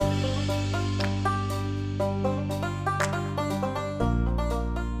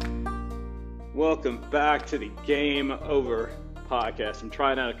Welcome back to the Game Over podcast. I'm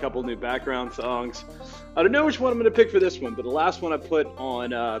trying out a couple new background songs. I don't know which one I'm going to pick for this one, but the last one I put on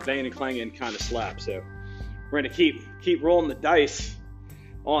Bangin' and Clangin' kind of slapped. So we're going to keep rolling the dice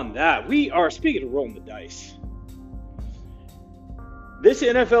on that. We are, speaking of rolling the dice, this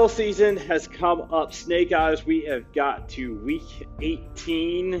NFL season has come up snake eyes. We have got to week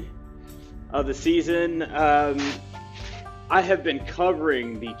 18 of the season. I have been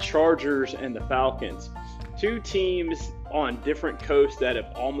covering the Chargers and the Falcons, two teams on different coasts that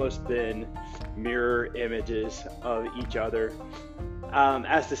have almost been mirror images of each other.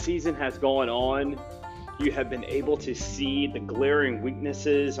 As the season has gone on, you have been able to see the glaring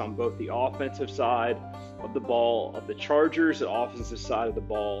weaknesses on both the offensive side of the ball of the Chargers, the offensive side of the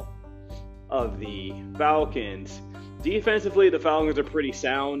ball of the Falcons. Defensively, the Falcons are pretty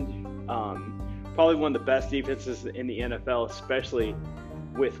sound. Probably one of the best defenses in the NFL, especially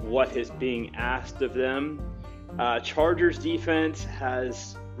with what is being asked of them. Chargers defense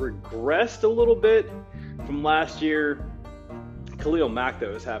has regressed a little bit from last year. Khalil Mack,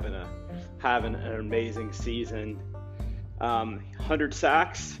 though, is having an amazing season. 100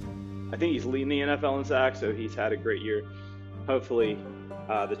 sacks. I think he's leading the NFL in sacks, so he's had a great year. Hopefully,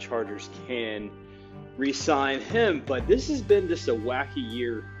 the Chargers can re-sign him. But this has been just a wacky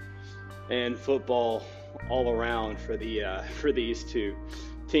year in football all around for these two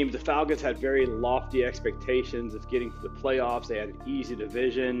teams. The Falcons had very lofty expectations of getting to the playoffs. They had an easy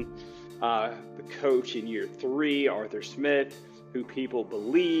division. The coach in year 3, Arthur Smith, who people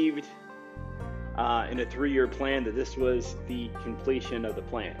believed in a 3-year plan that this was the completion of the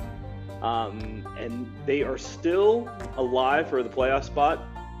plan. And they are still alive for the playoff spot.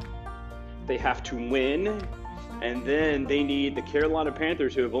 They have to win. And then they need the Carolina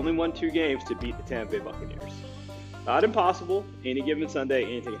Panthers, who have only won 2 games, to beat the Tampa Bay Buccaneers. Not impossible. Any given Sunday,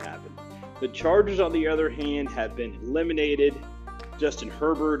 anything can happen. The Chargers, on the other hand, have been eliminated. Justin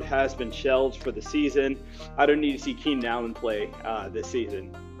Herbert has been shelved for the season. I don't need to see Keenan Allen play this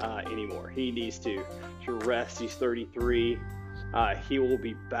season anymore. He needs to rest. He's 33. He will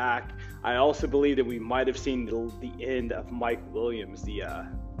be back. I also believe that we might have seen the end of Mike Williams,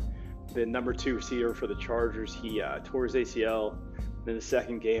 the number 2 receiver for the Chargers. He tore his ACL in the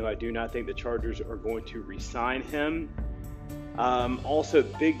second game. I do not think the Chargers are going to re-sign him. Also,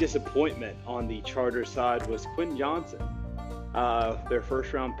 big disappointment on the Chargers side was Quentin Johnson. Their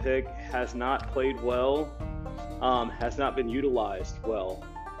first-round pick has not played well, has not been utilized well.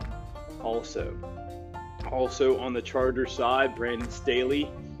 Also on the Chargers side, Brandon Staley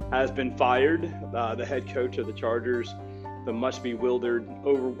has been fired, the head coach of the Chargers. The much bewildered,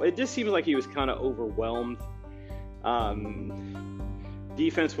 it just seems like he was kind of overwhelmed.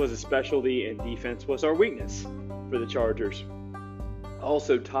 Defense was a specialty, and defense was our weakness for the Chargers.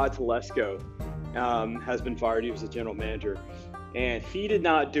 Also, Todd Telesco has been fired. He was the general manager, and he did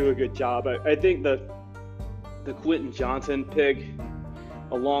not do a good job. I think the Quentin Johnson pick,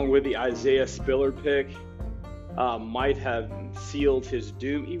 along with the Isaiah Spiller pick, might have sealed his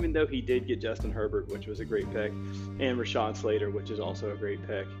doom, even though he did get Justin Herbert, which was a great pick, and Rashawn Slater, which is also a great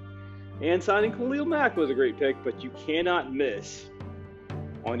pick. And signing Khalil Mack was a great pick, but you cannot miss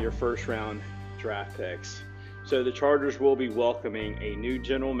on your first-round draft picks. So the Chargers will be welcoming a new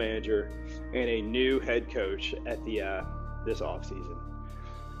general manager and a new head coach at this offseason.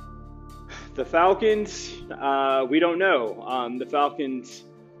 The Falcons, we don't know. The Falcons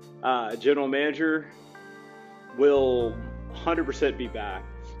general manager will 100% be back,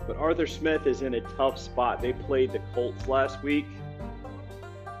 but Arthur Smith is in a tough spot. They played the Colts last week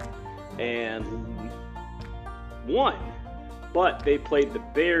and won, but they played the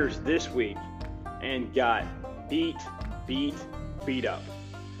Bears this week and got beat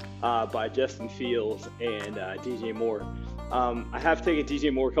up by Justin Fields and DJ Moore. I have taken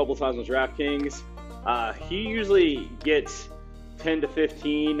DJ Moore a couple times on DraftKings. He usually gets 10 to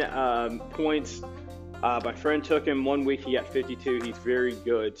 15 points. My friend took him one week. He got 52. He's very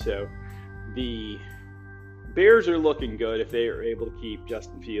good. So the Bears are looking good if they are able to keep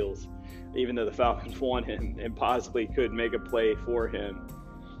Justin Fields, even though the Falcons want him and possibly could make a play for him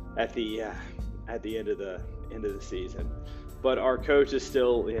at the end of the season. But our coach is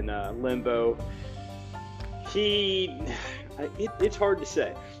still in limbo. It's hard to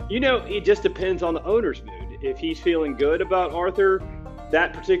say. It just depends on the owner's mood. If he's feeling good about Arthur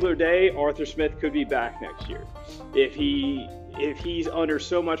that particular day, Arthur Smith could be back next year. If he's under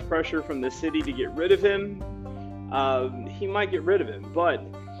so much pressure from the city to get rid of him, he might get rid of him. But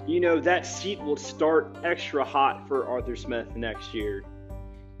that seat will start extra hot for Arthur Smith next year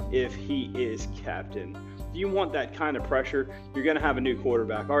if he is captain. you want that kind of pressure, you're going to have a new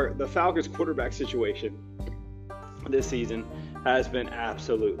quarterback. The Falcons quarterback situation this season has been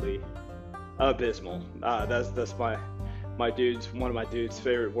absolutely abysmal. That's my dude's, one of my dude's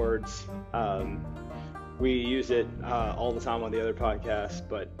favorite words. We use it all the time on the other podcasts,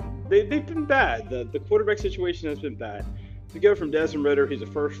 but they've been bad. The quarterback situation has been bad. To go from Desmond Ridder, he's a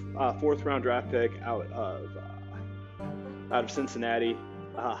fourth round draft pick out of Cincinnati.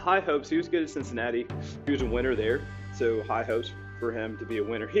 High hopes. He was good at Cincinnati. He was a winner there, so high hopes for him to be a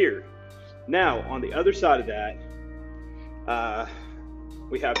winner here. Now, on the other side of that,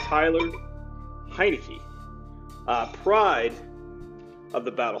 we have Tyler Heineke, pride of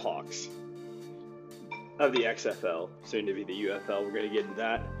the Battlehawks of the XFL, soon to be the UFL. We're going to get into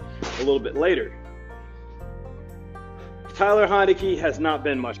that a little bit later. Tyler Heineke has not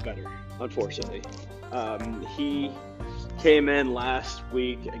been much better, unfortunately. He came in last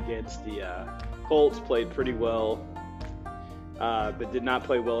week against the Colts, played pretty well, but did not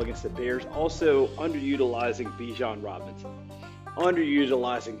play well against the Bears. Also, underutilizing Bijan Robinson,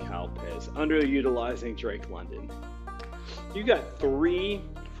 underutilizing Kyle Pitts, underutilizing Drake London. You got 3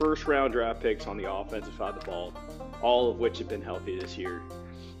 first-round draft picks on the offensive side of the ball, all of which have been healthy this year,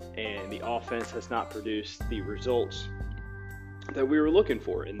 and the offense has not produced the results that we were looking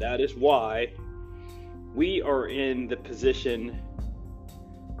for, and that is why we are in the position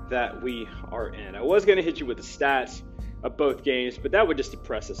that we are in. I was going to hit you with the stats of both games, but that would just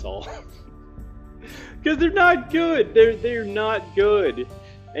depress us all because they're not good. They're not good.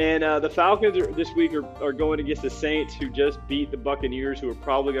 And the Falcons this week are going against the Saints, who just beat the Buccaneers, who are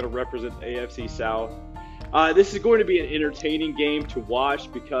probably going to represent the AFC South. This is going to be an entertaining game to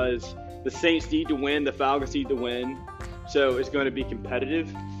watch because the Saints need to win, the Falcons need to win, so it's going to be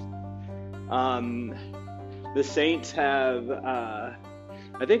competitive. The Saints have, I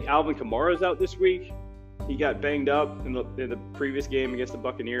think Alvin Kamara's out this week. He got banged up in the previous game against the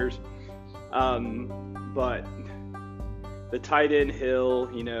Buccaneers. But the tight end Hill,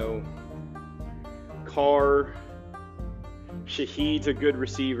 Carr, Shaheed's a good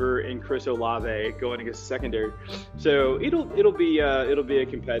receiver, and Chris Olave going against the secondary. So it'll be a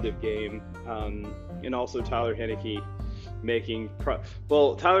competitive game. And also Tyler Heineke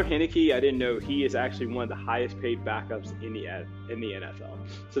Tyler Heineke, I didn't know he is actually one of the highest paid backups in the NFL.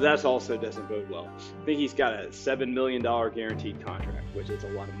 So that also doesn't bode well. I think he's got a $7 million guaranteed contract, which is a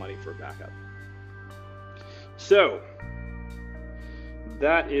lot of money for a backup. So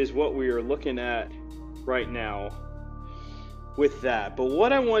that is what we are looking at right now with that. But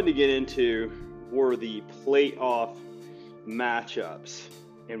what I wanted to get into were the playoff matchups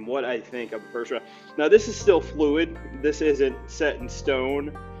and what I think of the first round. Now, this is still fluid. This isn't set in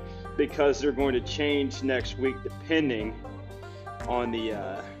stone because they're going to change next week depending on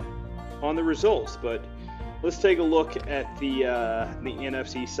the results. But let's take a look at the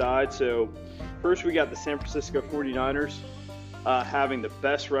NFC side. So first we got the San Francisco 49ers having the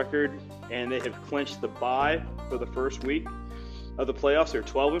best record, and they have clinched the bye for the first week of the playoffs. They're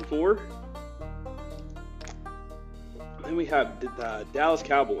 12-4. Then we have the Dallas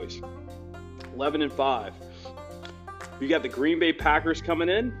Cowboys, 11-5. We got the Green Bay Packers coming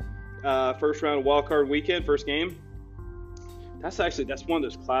in, first round wild card weekend, first game. That's one of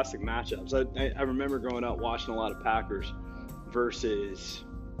those classic matchups. I remember growing up watching a lot of Packers versus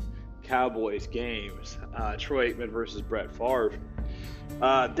Cowboys games. Troy Aikman versus Brett Favre.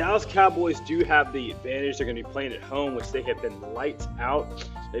 Dallas Cowboys do have the advantage. They're going to be playing at home, which they have been lights out.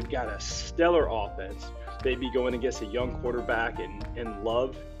 They've got a stellar offense. They'd be going against a young quarterback in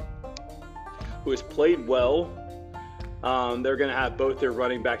Love, who has played well. They're going to have both their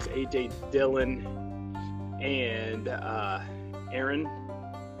running backs, A.J. Dillon and Aaron.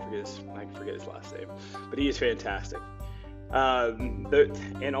 I forget his last name, but he is fantastic.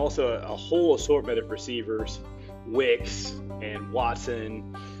 And also a whole assortment of receivers, Wicks and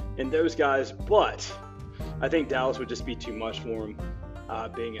Watson and those guys. But I think Dallas would just be too much for him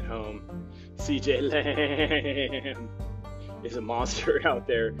being at home. C.J. Lamb is a monster out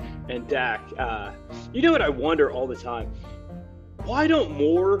there. And Dak. You know what I wonder all the time? Why don't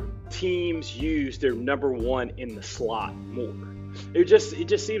more teams use their number one in the slot more? It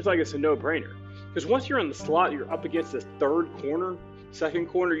just seems like it's a no-brainer. Because once you're in the slot, you're up against the third corner, second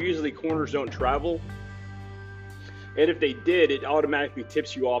corner. Usually corners don't travel. And if they did, it automatically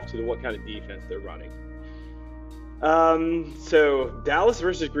tips you off to what kind of defense they're running. So Dallas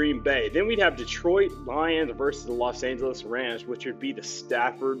versus Green Bay. Then we'd have Detroit Lions versus the Los Angeles Rams, which would be the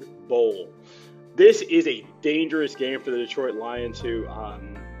Stafford Bowl. This is a dangerous game for the Detroit Lions, who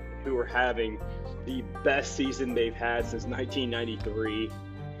are having the best season they've had since 1993.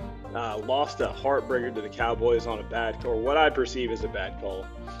 lost a heartbreaker to the Cowboys on a bad call, or what I perceive as a bad call.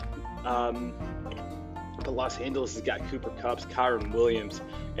 But Los Angeles has got Cooper Kupps, Kyron Williams,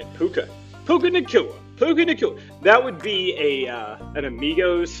 and Puka Nacua. That would be an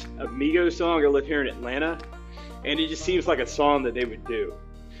Amigos song I live here in Atlanta, and it just seems like a song that they would do.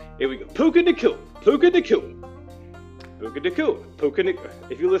 It would go Puka Nacua.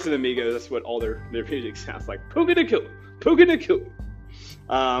 If you listen to Amigos, that's what all their music sounds like. Puka Nacua.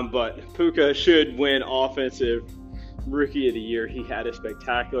 But Puka should win Offensive Rookie of the Year. He had a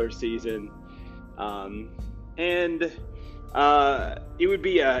spectacular season. And it would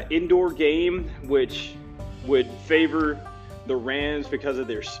be an indoor game, which would favor the Rams because of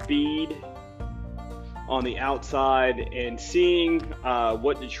their speed on the outside. And seeing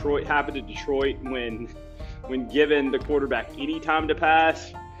what Detroit happened to Detroit when given the quarterback any time to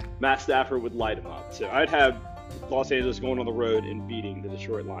pass, Matt Stafford would light him up. So I'd have Los Angeles going on the road and beating the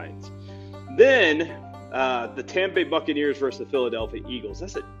Detroit Lions. Then the Tampa Bay Buccaneers versus the Philadelphia Eagles.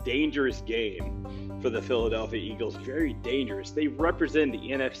 That's a dangerous game for the Philadelphia Eagles. Very dangerous. They represent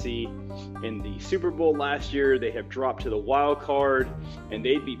the NFC in the Super Bowl last year. They have dropped to the wild card, and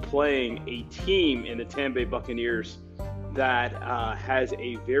they'd be playing a team in the Tampa Bay Buccaneers that has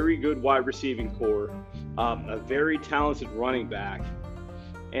a very good wide receiving core, a very talented running back,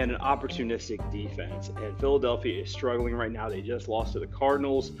 and an opportunistic defense. And Philadelphia is struggling right now. They just lost to the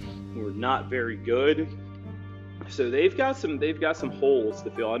Cardinals, who are not very good. So they've got some holes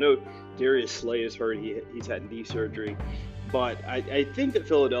to fill. I know Darius Slay is hurt. He's had knee surgery. But I think that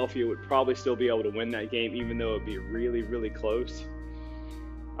Philadelphia would probably still be able to win that game, even though it would be really, really close.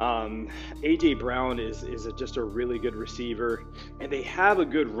 A.J. Brown is just a really good receiver, and they have a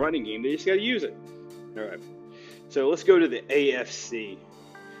good running game. They just got to use it. All right. So let's go to the AFC,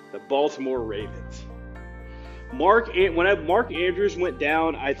 the Baltimore Ravens. When Mark Andrews went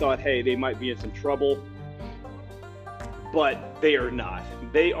down, I thought, hey, they might be in some trouble. But they are not.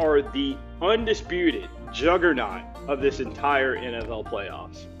 They are the undisputed juggernaut of this entire NFL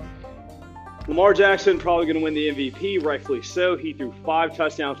playoffs. Lamar Jackson probably going to win the MVP, rightfully so. He threw 5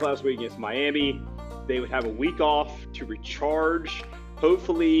 touchdowns last week against Miami. They would have a week off to recharge.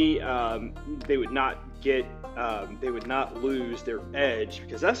 Hopefully, they would not lose their edge,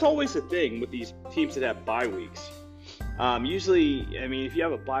 because that's always the thing with these teams that have bye weeks. Usually, I mean, if you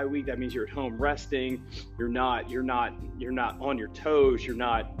have a bye week, that means you're at home resting. You're not on your toes. You're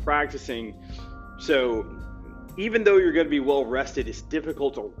not practicing. So even though you're going to be well rested, it's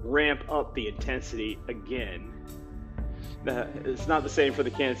difficult to ramp up the intensity again. It's not the same for the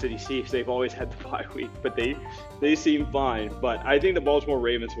Kansas City Chiefs. They've always had the bye week, but they seem fine. But I think the Baltimore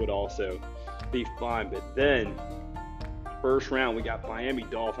Ravens would also be fine. But then, first round, we got Miami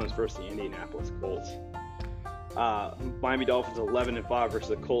Dolphins versus the Indianapolis Colts. Miami Dolphins 11-5 versus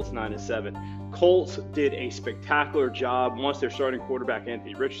the Colts 9-7. Colts did a spectacular job once their starting quarterback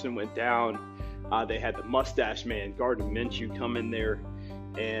Anthony Richardson went down. They had the mustache man Gardner Minshew come in there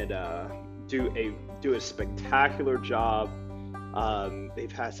and do a spectacular job.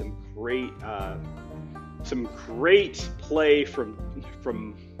 They've had some great play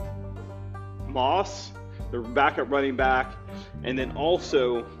from Moss, their backup running back, and then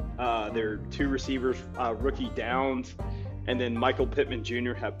also their 2 receivers, rookie Downs, and then Michael Pittman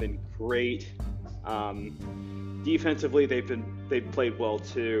Jr. have been great. Defensively, they've played well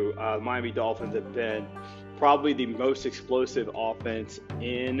too. Miami Dolphins have been probably the most explosive offense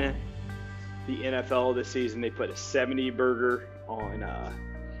in the NFL this season. They put a 70 burger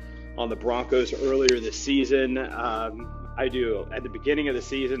on the Broncos earlier this season. At the beginning of the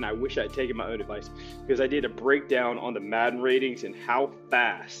season, I wish I'd taken my own advice, because I did a breakdown on the Madden ratings and how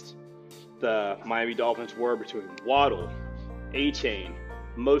fast the Miami Dolphins were between Waddle, A-Chain,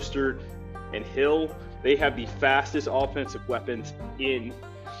 Mostert, and Hill. They have the fastest offensive weapons in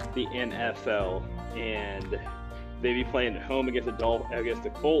the NFL, and they be playing at home against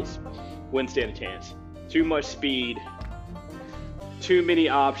the Colts. Wouldn't stand a chance. Too much speed, too many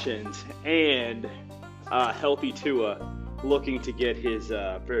options, and healthy Tua looking to get his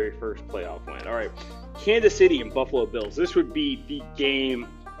very first playoff win. All right, Kansas City and Buffalo Bills. This would be the game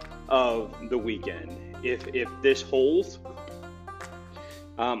of the weekend if this holds.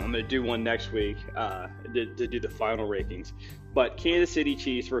 I'm going to do one next week to do the final rankings. But Kansas City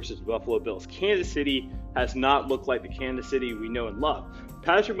Chiefs versus Buffalo Bills. Kansas City has not looked like the Kansas City we know and love.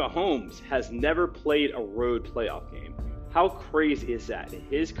 Patrick Mahomes has never played a road playoff game. How crazy is that? In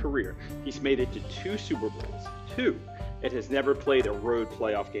his career, he's made it to 2 Super Bowls. 2. It has never played a road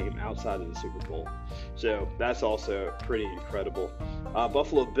playoff game outside of the Super Bowl. So that's also pretty incredible.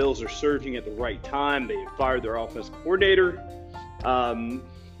 Buffalo Bills are surging at the right time. They fired their offensive coordinator.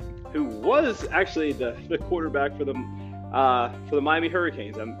 who was actually the quarterback for the Miami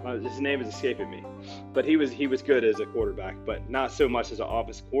Hurricanes. His name is escaping me, but he was good as a quarterback, but not so much as an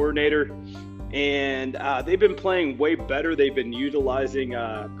offensive coordinator. And they've been playing way better. They've been utilizing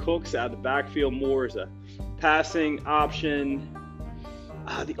Cooks out of the backfield more as a passing option.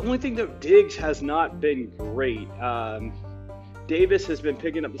 The only thing that Diggs has not been great. Davis has been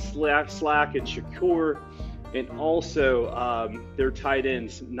picking up the slack, and Shakur, and also their tight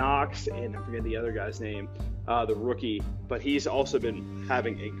ends Knox, and I forget the other guy's name, the rookie, but he's also been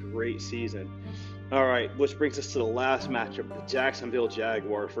having a great season. All right, which brings us to the last matchup: the Jacksonville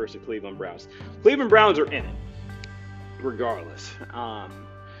Jaguars versus the Cleveland Browns. Cleveland Browns are in it, regardless.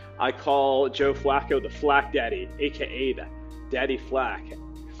 I call Joe Flacco the Flack Daddy, aka the Daddy Flack,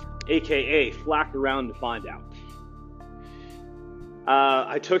 aka Flack around to find out.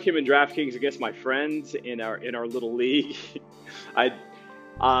 I took him in DraftKings against my friends in our little league.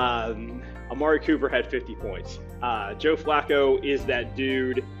 Amari Cooper had 50 points. Joe Flacco is that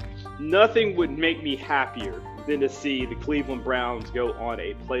dude. Nothing would make me happier than to see the Cleveland Browns go on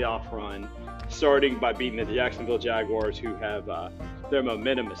a playoff run, starting by beating the Jacksonville Jaguars, who have their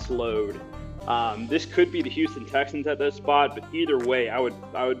momentum is slowed. This could be the Houston Texans at that spot, but either way, I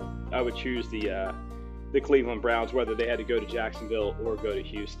would choose the Cleveland Browns, whether they had to go to Jacksonville or go to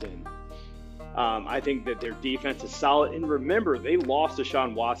Houston. I think that their defense is solid. And remember, they lost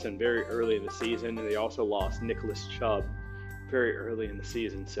Deshaun Watson very early in the season, and they also lost Nicholas Chubb very early in the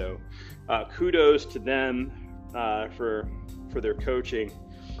season. So kudos to them for their coaching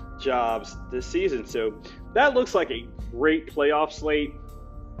jobs this season. So that looks like a great playoff slate.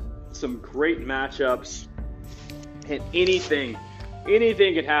 Some great matchups. And anything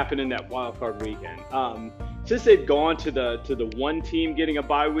can happen in that wild card weekend. Since they've gone to the one team getting a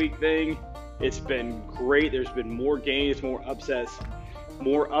bye week thing, it's been great. There's been more games, more upsets,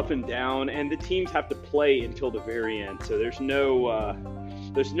 more up and down, and the teams have to play until the very end. So there's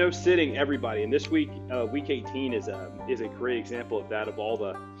no sitting everybody. And this week, week 18 is a great example of that. Of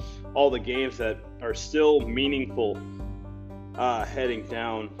all the games that are still meaningful heading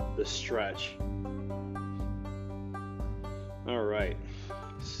down the stretch. All right,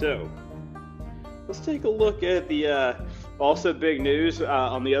 so let's take a look at the also big news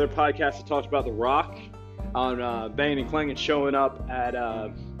on the other podcast. I talked about The Rock on Bang and Clang showing up at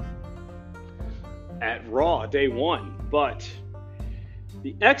Raw day one, but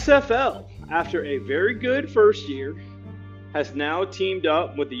the XFL, after a very good first year, has now teamed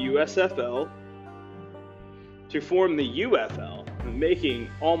up with the USFL to form the UFL, making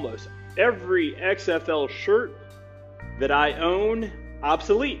almost every XFL shirt that I own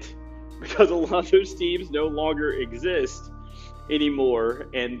obsolete, because a lot of those teams no longer exist anymore,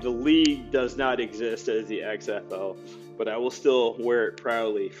 and the league does not exist as the XFL. But I will still wear it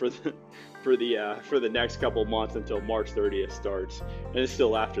proudly for the next couple months until March 30th starts, and it's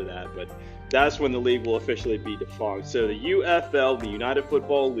still after that. But that's when the league will officially be defunct. So the UFL, the United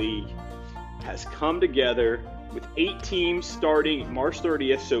Football League, has come together with 8 teams starting March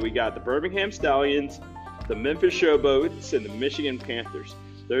 30th. So we got the Birmingham Stallions, the Memphis Showboats, and the Michigan Panthers.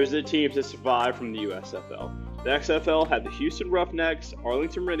 Those are the teams that survived from the USFL. The XFL had the Houston Roughnecks,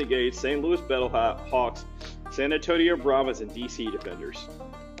 Arlington Renegades, St. Louis Battlehawks, San Antonio Brahmas, and DC Defenders.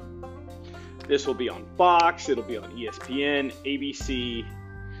 This will be on Fox, it'll be on ESPN, ABC,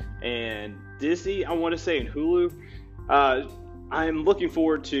 and Disney, I want to say, and Hulu. I'm looking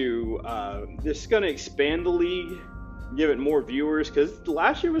forward to this is going to expand the league, give it more viewers, because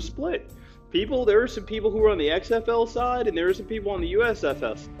last year was split. There were some people who were on the XFL side, and there were some people on the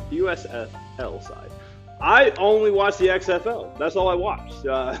USFL side. I only watched the XFL. That's all I watched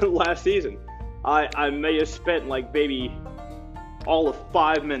last season. I may have spent like maybe all of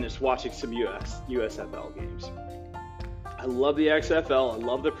 5 minutes watching some USFL games. I love the XFL. I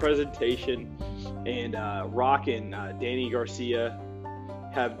love the presentation, and Rock and Danny Garcia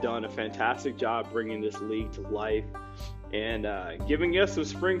have done a fantastic job bringing this league to life and giving us some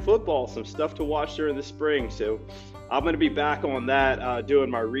spring football, some stuff to watch during the spring. So I'm going to be back on that, doing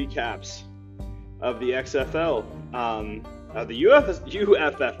my recaps of the XFL, the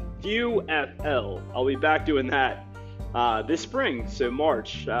UFL. I'll be back doing that this spring, so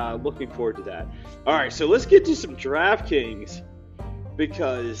March. Looking forward to that. All right, so let's get to some DraftKings,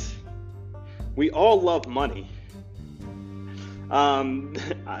 because we all love money. I'm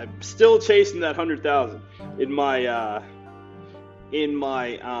still chasing that 100,000 in my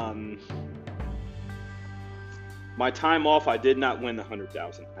my time off. I did not win the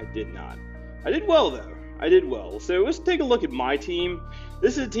 100,000. I did not. I did well though. I did well. So let's take a look at my team.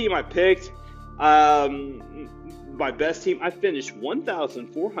 This is a team I picked. My my best team, I finished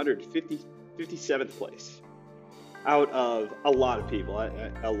 1,457th place out of a lot of people,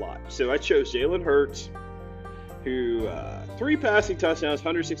 a lot. So I chose Jalen Hurts, who 3 passing touchdowns,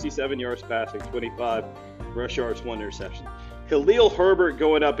 167 yards passing, 25 rush yards, 1 interception. Khalil Herbert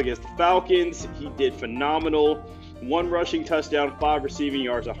going up against the Falcons. He did phenomenal. 1 rushing touchdown, 5 receiving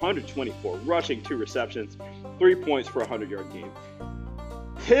yards, 124 rushing, 2 receptions, 3 points for a 100-yard game.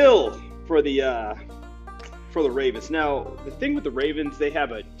 Hill for the Ravens. Now, the thing with the Ravens, they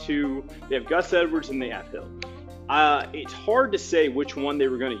have Gus Edwards and they have Hill. It's hard to say which one they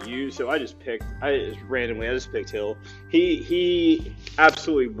were going to use, so I just picked Hill. He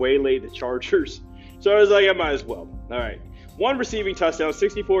absolutely waylaid the Chargers, so I was like, I might as well. All right. 1 receiving touchdown,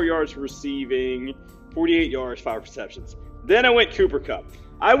 64 yards receiving, 48 yards, 5 receptions. Then I went Cooper Kupp.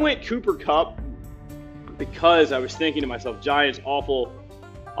 I went Cooper Kupp because I was thinking to myself, Giants, awful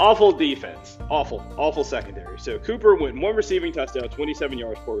defense. Awful secondary. So Cooper went 1 receiving touchdown, 27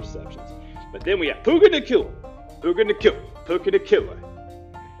 yards, 4 receptions. But then we have Puka Nacua.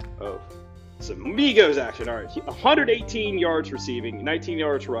 Oh, some Migos action. All right. 118 yards receiving, 19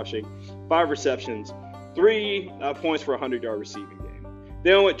 yards rushing, 5 receptions, 3 points for a 100-yard receiving game.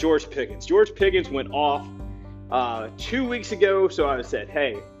 Then I went George Pickens. George Pickens went off 2 weeks ago, so I said,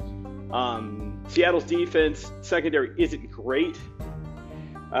 hey, Seattle's defense secondary isn't great.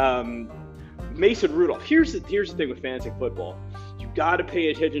 Mason Rudolph. Here's the thing with fantasy football. You got to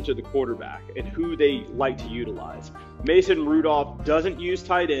pay attention to the quarterback and who they like to utilize. Mason Rudolph doesn't use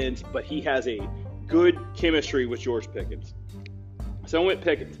tight ends, but he has a good chemistry with George Pickens. So I went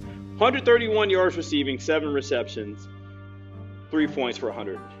Pickens. 131 yards receiving, 7 receptions, 3 points for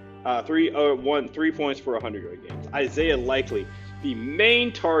 100. 3 points for 100-yard games. Isaiah Likely, the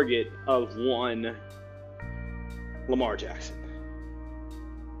main target of one Lamar Jackson.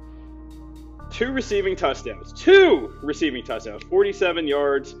 2 receiving touchdowns, 47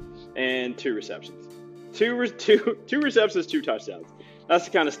 yards and 2 receptions. 2 receptions, 2 touchdowns. That's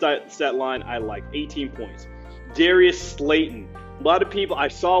the kind of stat line I like. 18 points. Darius Slayton. A lot of people, I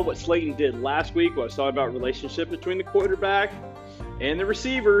saw what Slayton did last week when I was talking about relationship between the quarterback and the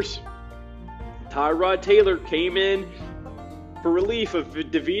receivers. Tyrod Taylor came in for relief of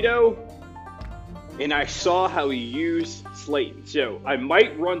DeVito, and I saw how he used Slayton. So I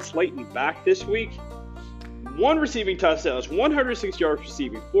might run Slayton back this week. 1 receiving touchdowns, 106 yards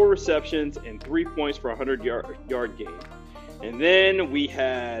receiving, 4 receptions, and 3 points for a 100-yard game. And then we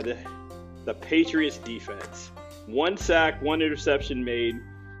had the Patriots defense. 1 sack, 1 interception made,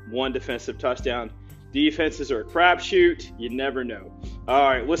 1 defensive touchdown. Defenses are a crapshoot. You never know. All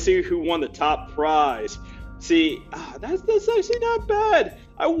right, let's see who won the top prize. See, that's actually not bad.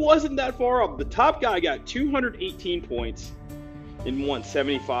 I wasn't that far off. The top guy got 218 points and won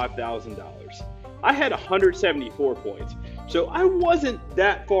 $75,000. I had 174 points. So I wasn't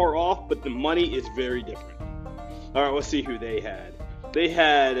that far off, but the money is very different. All right, let's see who they had. They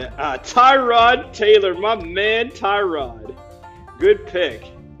had Tyrod Taylor, my man Tyrod. Good pick.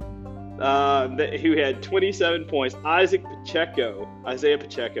 Who had 27 points. Isaiah Pacheco.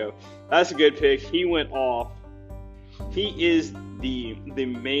 That's a good pick. He went off. He is the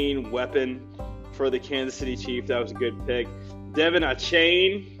main weapon for the Kansas City Chiefs. That was a good pick. Devin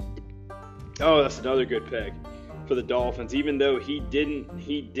Achane. Oh, that's another good pick for the Dolphins. Even though he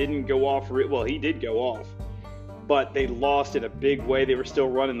didn't go off. Well, he did go off, but they lost in a big way. They were still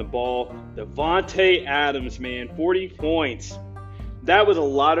running the ball. Devontae Adams, man, 40 points. That was a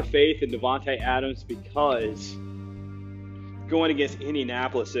lot of faith in Devontae Adams because going against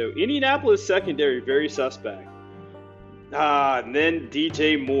Indianapolis. So Indianapolis secondary, very suspect. And then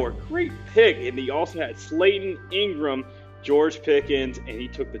DJ Moore, great pick. And he also had Slayton, Ingram, George Pickens, and he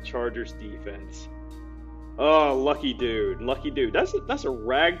took the Chargers defense. Oh, lucky dude. That's a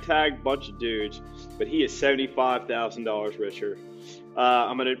ragtag bunch of dudes, but he is $75,000 richer.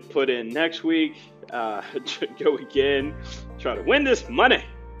 I'm going to put in next week, go again, try to win this money.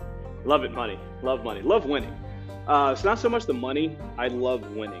 Love it, money. Love money. Love winning. It's not so much the money. I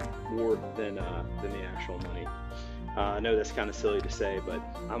love winning more than the actual money. I know that's kind of silly to say, but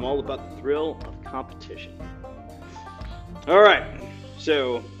I'm all about the thrill of competition. All right.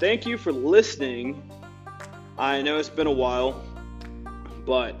 So thank you for listening. I know it's been a while,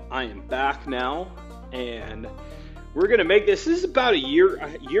 but I am back now, and we're going to make this. This is about a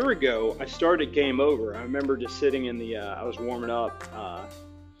year ago. I started Game Over. I remember just sitting in the, I was warming up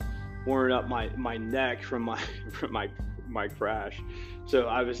my neck from my crash. So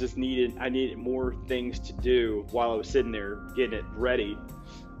I was just I needed more things to do while I was sitting there getting it ready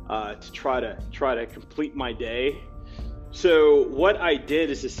to try to complete my day. So what I did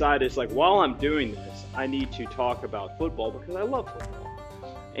is decided, it's like, while I'm doing this, I need to talk about football because I love football.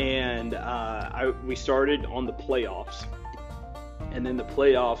 And we started on the playoffs, and then the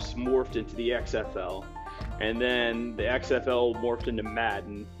playoffs morphed into the XFL, and then the XFL morphed into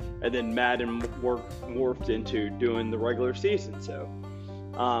Madden, and then Madden morphed into doing the regular season. So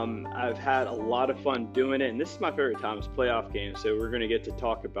I've had a lot of fun doing it, and this is my favorite time, is playoff games. So we're going to get to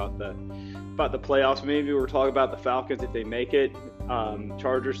talk about the playoffs. Maybe we'll talk about the Falcons if they make it.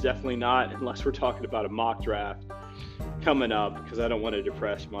 Chargers definitely not, unless we're talking about a mock draft coming up, because I don't want to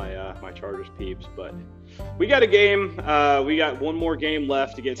depress my my Chargers peeps. But we got a game. We got one more game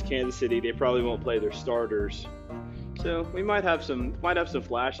left against Kansas City. They probably won't play their starters, so we might have some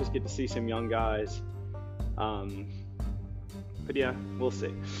flashes. Get to see some young guys. But yeah, we'll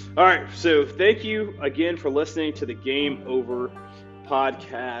see. All right, so thank you again for listening to the Game Over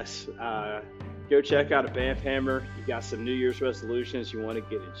podcast. Go check out a Banff Hammer. You got some New Year's resolutions. You want to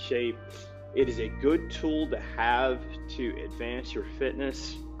get in shape. It is a good tool to have to advance your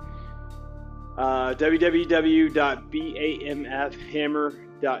fitness.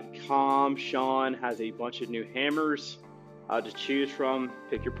 www.bamfhammer.com. Sean has a bunch of new hammers to choose from.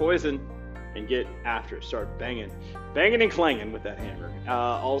 Pick your poison and get after it. Start banging and clanging with that hammer.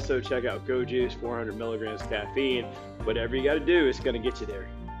 Also check out Go Juice, 400 milligrams caffeine. Whatever you got to do is going to get you there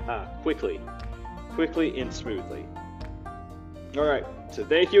quickly and smoothly. All right, so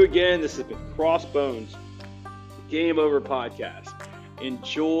thank you again. This has been Crossbones Game Over podcast.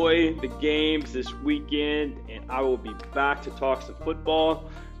 Enjoy the games this weekend, and I will be back to talk some football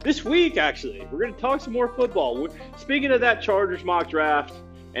this week. Actually, we're going to talk some more football. Speaking of that Chargers mock draft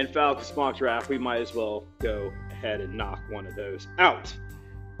and Falcons mock draft, we might as well go ahead and knock one of those out.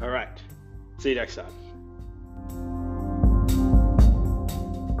 All right, see you next time.